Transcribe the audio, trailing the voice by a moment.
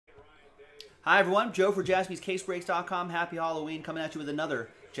Hi everyone, Joe for JaspysCaseBreaks.com. Happy Halloween, coming at you with another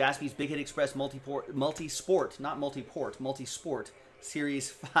Jaspy's Big Hit Express multi-sport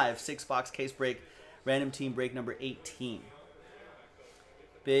Series 5 6-box case break, random team break number 18.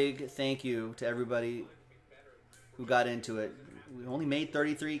 Big thank you to everybody who got into it. We only made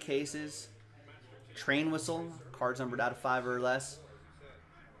 33 cases. Train whistle, cards numbered out of 5 or less.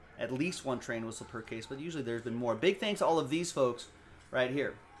 At least one train whistle per case, but usually there's been more. Big thanks to all of these folks right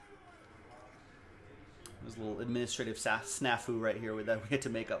here. There's a little administrative snafu right here that we had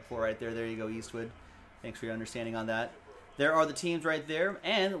to make up for right there. There you go, Eastwood. Thanks for your understanding on that. There are the teams right there.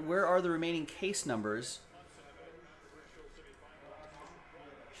 And where are the remaining case numbers?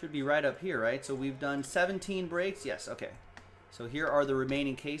 Should be right up here, right? So we've done 17 breaks. Yes, okay. So here are the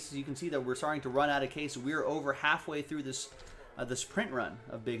remaining cases. You can see that we're starting to run out of cases. We're over halfway through this print run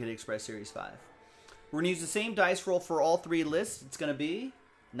of Big Hit Express Series 5. We're going to use the same dice roll for all 3 lists. It's going to be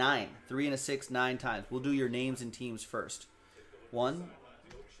 9. 3 and a 6, 9 times. We'll do your names and teams first. 1,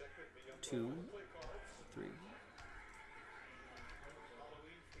 2, 3.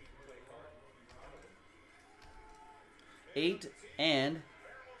 Eight and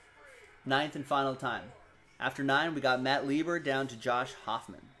 9th and final time. After 9, we got Matt Lieber down to Josh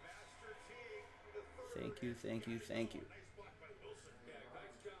Hoffman. Thank you, thank you, thank you.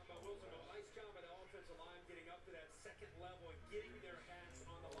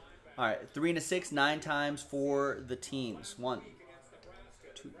 All right, 3 and a 6, 9 times for the teams. 1,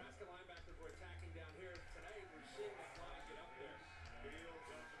 2.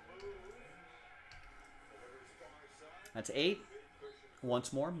 That's 8.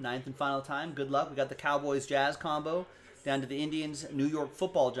 Once more, 9th and final time. Good luck. We got the Cowboys Jazz combo down to the Indians, New York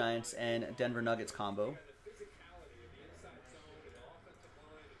Football Giants, and Denver Nuggets combo.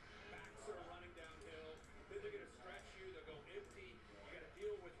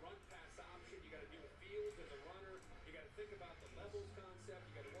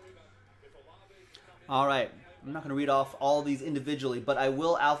 All right, I'm not going to read off all these individually, but I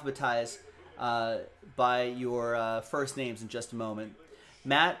will alphabetize by your first names in just a moment.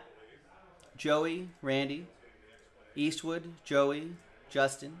 Matt, Joey, Randy, Eastwood, Joey,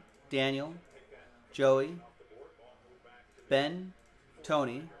 Justin, Daniel, Joey, Ben,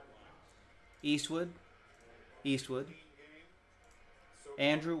 Tony, Eastwood,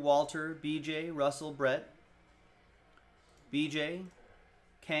 Andrew, Walter, BJ, Russell, Brett, BJ,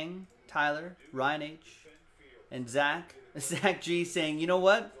 Kang, Tyler, Ryan H, and Zach G saying, you know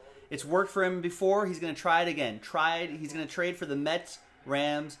what? It's worked for him before. He's going to try it again. He's going to trade for the Mets,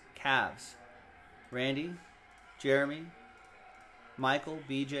 Rams, Cavs. Randy, Jeremy, Michael,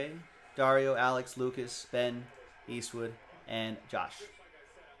 BJ, Dario, Alex, Lucas, Ben, Eastwood, and Josh.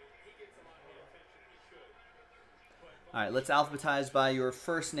 All right, let's alphabetize by your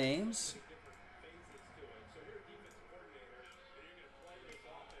first names.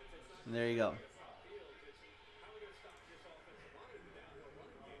 And there you go.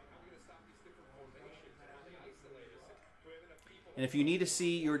 And if you need to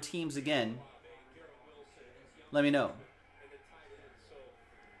see your teams again, let me know.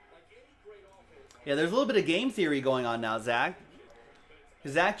 Yeah, there's a little bit of game theory going on now, Zach.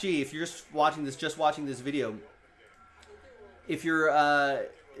 Zach G, if you're just watching this video, if you're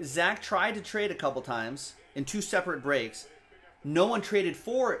Zach tried to trade a couple times in 2 separate breaks. No one traded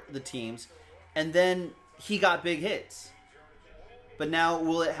for the teams, and then he got big hits. But now,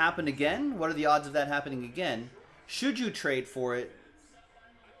 will it happen again? What are the odds of that happening again? Should you trade for it?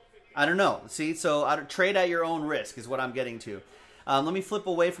 I don't know. See, so trade at your own risk is what I'm getting to. Let me flip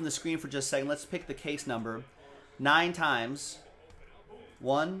away from the screen for just a second. Let's pick the case number. 9 times.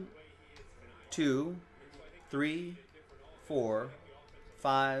 1, 2, 3, 4,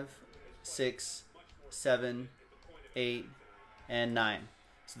 5, 6, 7, 8, and 9.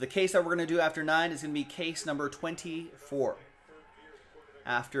 So the case that we're going to do after 9 is going to be case number 24.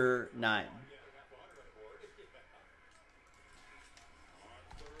 After 9.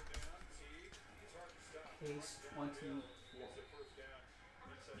 Case 24.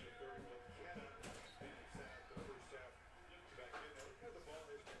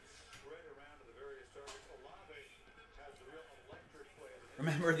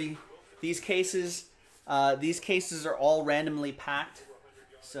 Remember, these cases are all randomly packed,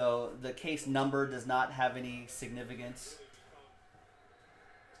 so the case number does not have any significance.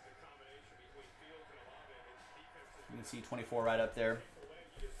 You can see 24 right up there.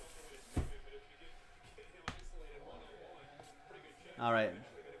 All right.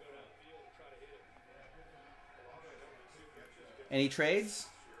 Any trades?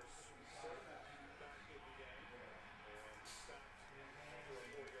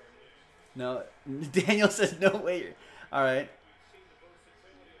 No, Daniel says no way. All right.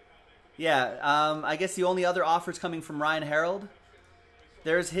 Yeah, I guess the only other offer is coming from Ryan Harold.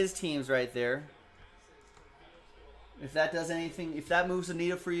 There's his teams right there. If that does anything, if that moves the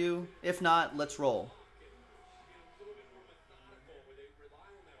needle for you, if not, let's roll.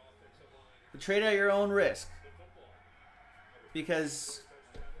 But trade at your own risk. Because,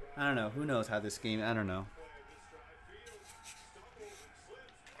 I don't know, who knows how this game, I don't know.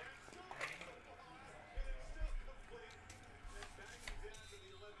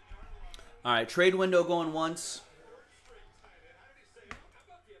 All right, trade window going once.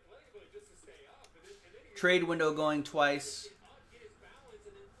 Trade window going twice.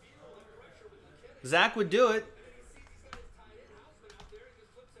 Zach would do it.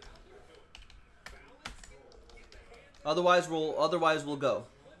 Otherwise we'll go.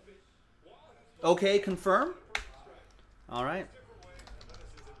 Okay, confirm. All right.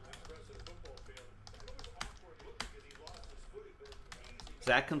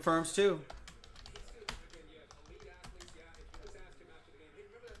 Zach confirms too.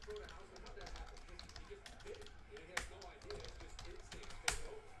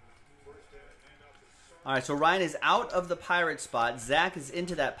 All right, so Ryan is out of the Pirates spot. Zach is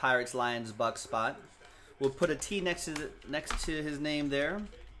into that Pirates, Lions, Bucks spot. We'll put a T next to his name there.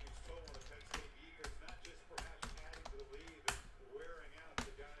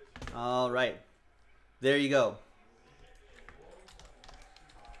 All right, there you go.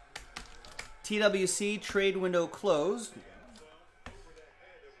 TWC trade window closed.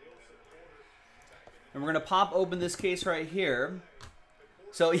 And we're going to pop open this case right here.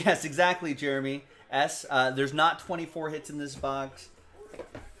 So, yes, exactly, Jeremy S. There's not 24 hits in this box.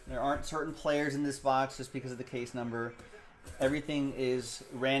 There aren't certain players in this box just because of the case number. Everything is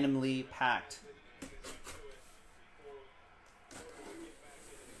randomly packed.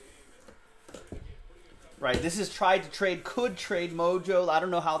 Right, this is tried to trade, could trade mojo. I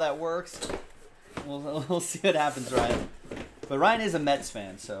don't know how that works. We'll see what happens, Ryan. But Ryan is a Mets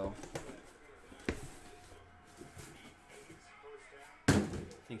fan, so I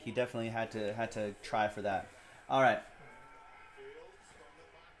think he definitely had to try for that. All right,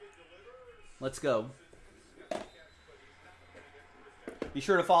 let's go. Be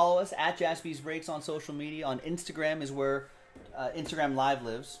sure to follow us at Jaspy's Breaks on social media. On Instagram is where Instagram Live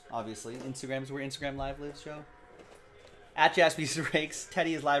lives, obviously. Instagram is where Instagram Live lives, Joe. At Jaspy's Breaks.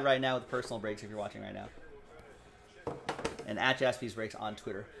 Teddy is live right now with personal breaks if you're watching right now. And at Jaspy's Breaks on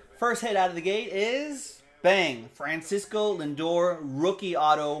Twitter. First hit out of the gate is, bang, Francisco Lindor, rookie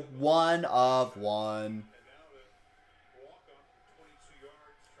auto, 1 of 1.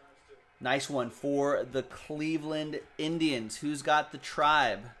 Nice one for the Cleveland Indians. Who's got the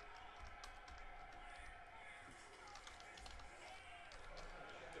tribe?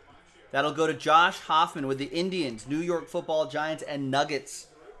 That'll go to Josh Hoffman with the Indians, New York Football Giants, and Nuggets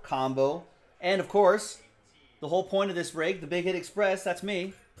combo. And, of course, the whole point of this break, the Big Hit Express, that's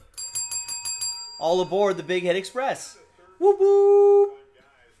me. All aboard the Big Hit Express. Whoop, whoop.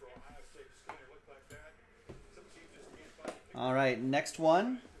 All right, next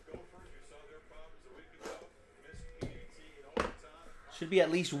one. Should be at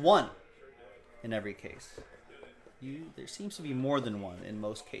least one in every case. There seems to be more than one in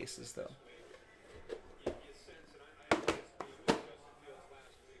most cases, though.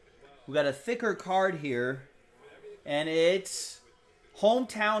 We got a thicker card here, and it's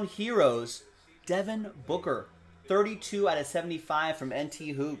Hometown Heroes, Devin Booker, 32 out of 75 from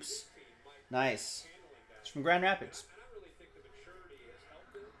NT Hoops. Nice. It's from Grand Rapids.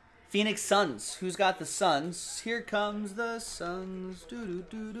 Phoenix Suns. Who's got the Suns? Here comes the Suns.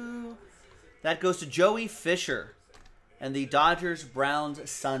 Doo-doo-doo-doo. That goes to Joey Fisher. And the Dodgers, Browns,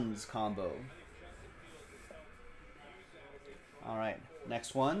 Suns combo. All right,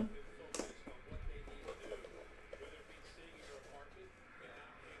 next one.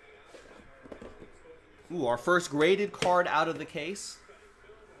 Ooh, our first graded card out of the case.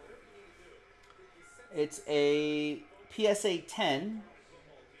 It's a PSA 10.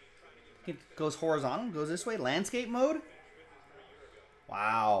 It goes horizontal, goes this way. Landscape mode.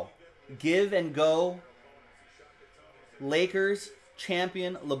 Wow. Give and go. Lakers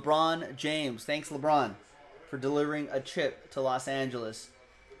champion LeBron James. Thanks, LeBron, for delivering a chip to Los Angeles.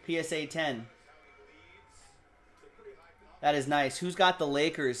 PSA 10. That is nice. Who's got the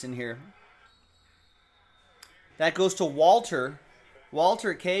Lakers in here? That goes to Walter.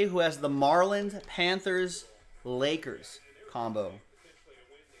 Walter K, who has the Marlins, Panthers, Lakers combo.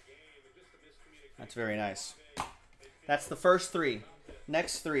 That's very nice. That's the first three.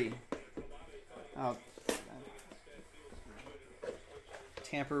 Next three. Oh.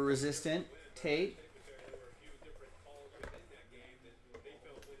 tamper-resistant tape.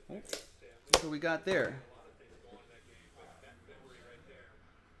 Oh, look what we got there.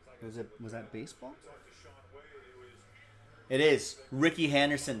 Was that baseball? It is. Ricky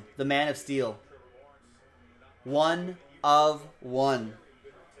Henderson, the Man of Steel. 1 of 1.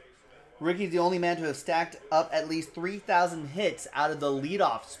 Ricky's the only man to have stacked up at least 3,000 hits out of the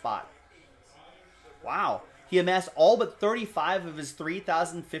leadoff spot. Wow. He amassed all but 35 of his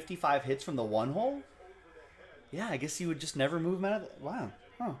 3,055 hits from the one hole? Yeah, I guess he would just never move him out of the... Wow.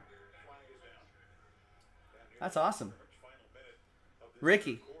 Huh. That's awesome.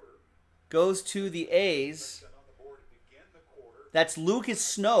 Ricky goes to the A's. That's Lucas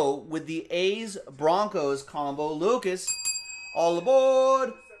Snow with the A's Broncos combo. Lucas, all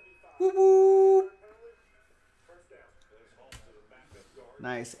aboard. Woo woo.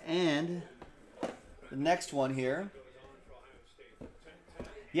 Nice. And the next one here.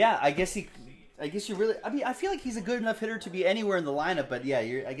 Yeah, I guess you really... I mean, I feel like he's a good enough hitter to be anywhere in the lineup, but yeah,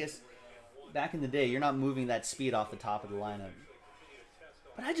 I guess back in the day, you're not moving that speed off the top of the lineup.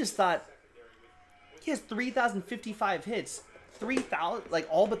 But I just thought he has 3,055 hits. 3,000, like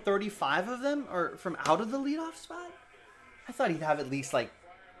all but 35 of them are from out of the leadoff spot? I thought he'd have at least like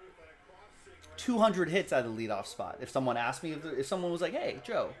 200 hits out of the leadoff spot. If someone asked me, if someone was like, hey,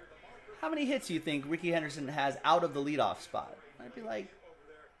 Joe, how many hits do you think Ricky Henderson has out of the leadoff spot? I'd be like,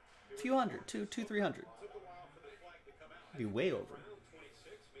 a few hundred, 300. I'd be way over.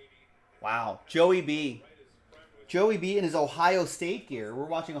 Wow. Joey B. Joey B in his Ohio State gear. We're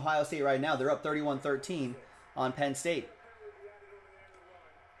watching Ohio State right now. They're up 31-13 on Penn State.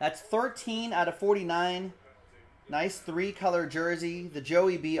 That's 13 out of 49. Nice three-color jersey. The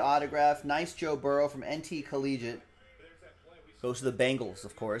Joey B autograph. Nice Joe Burrow from NT Collegiate. Goes to the Bengals,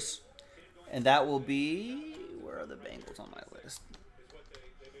 of course. And that will be... Where are the Bengals on my list?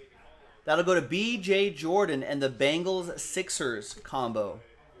 That'll go to B.J. Jordan and the Bengals-Sixers combo.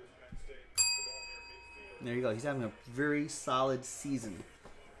 There you go. He's having a very solid season.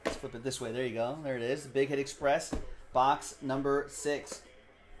 Let's flip it this way. There you go. There it is. Big Hit Express. Box number 6.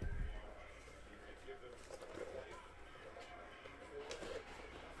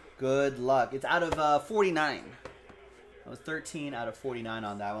 Good luck. It's out of 49. That was 13 out of 49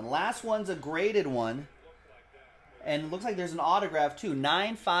 on that one. Last one's a graded one. And it looks like there's an autograph too.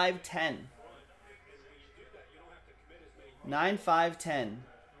 9-5-10. 9-5-10.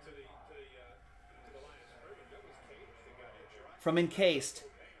 From Encased,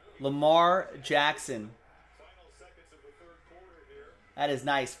 Lamar Jackson. That is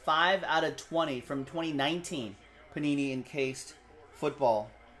nice. 5 out of 20 from 2019. Panini Encased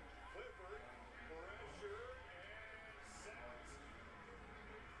football.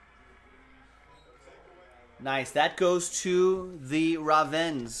 Nice. That goes to the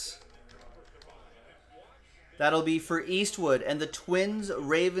Ravens. That'll be for Eastwood. And the Twins,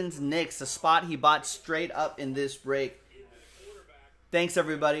 Ravens, Knicks. A spot he bought straight up in this break. Thanks,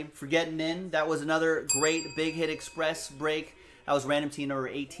 everybody, for getting in. That was another great Big Hit Express break. That was Random Team number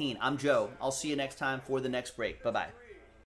 18. I'm Joe. I'll see you next time for the next break. Bye-bye.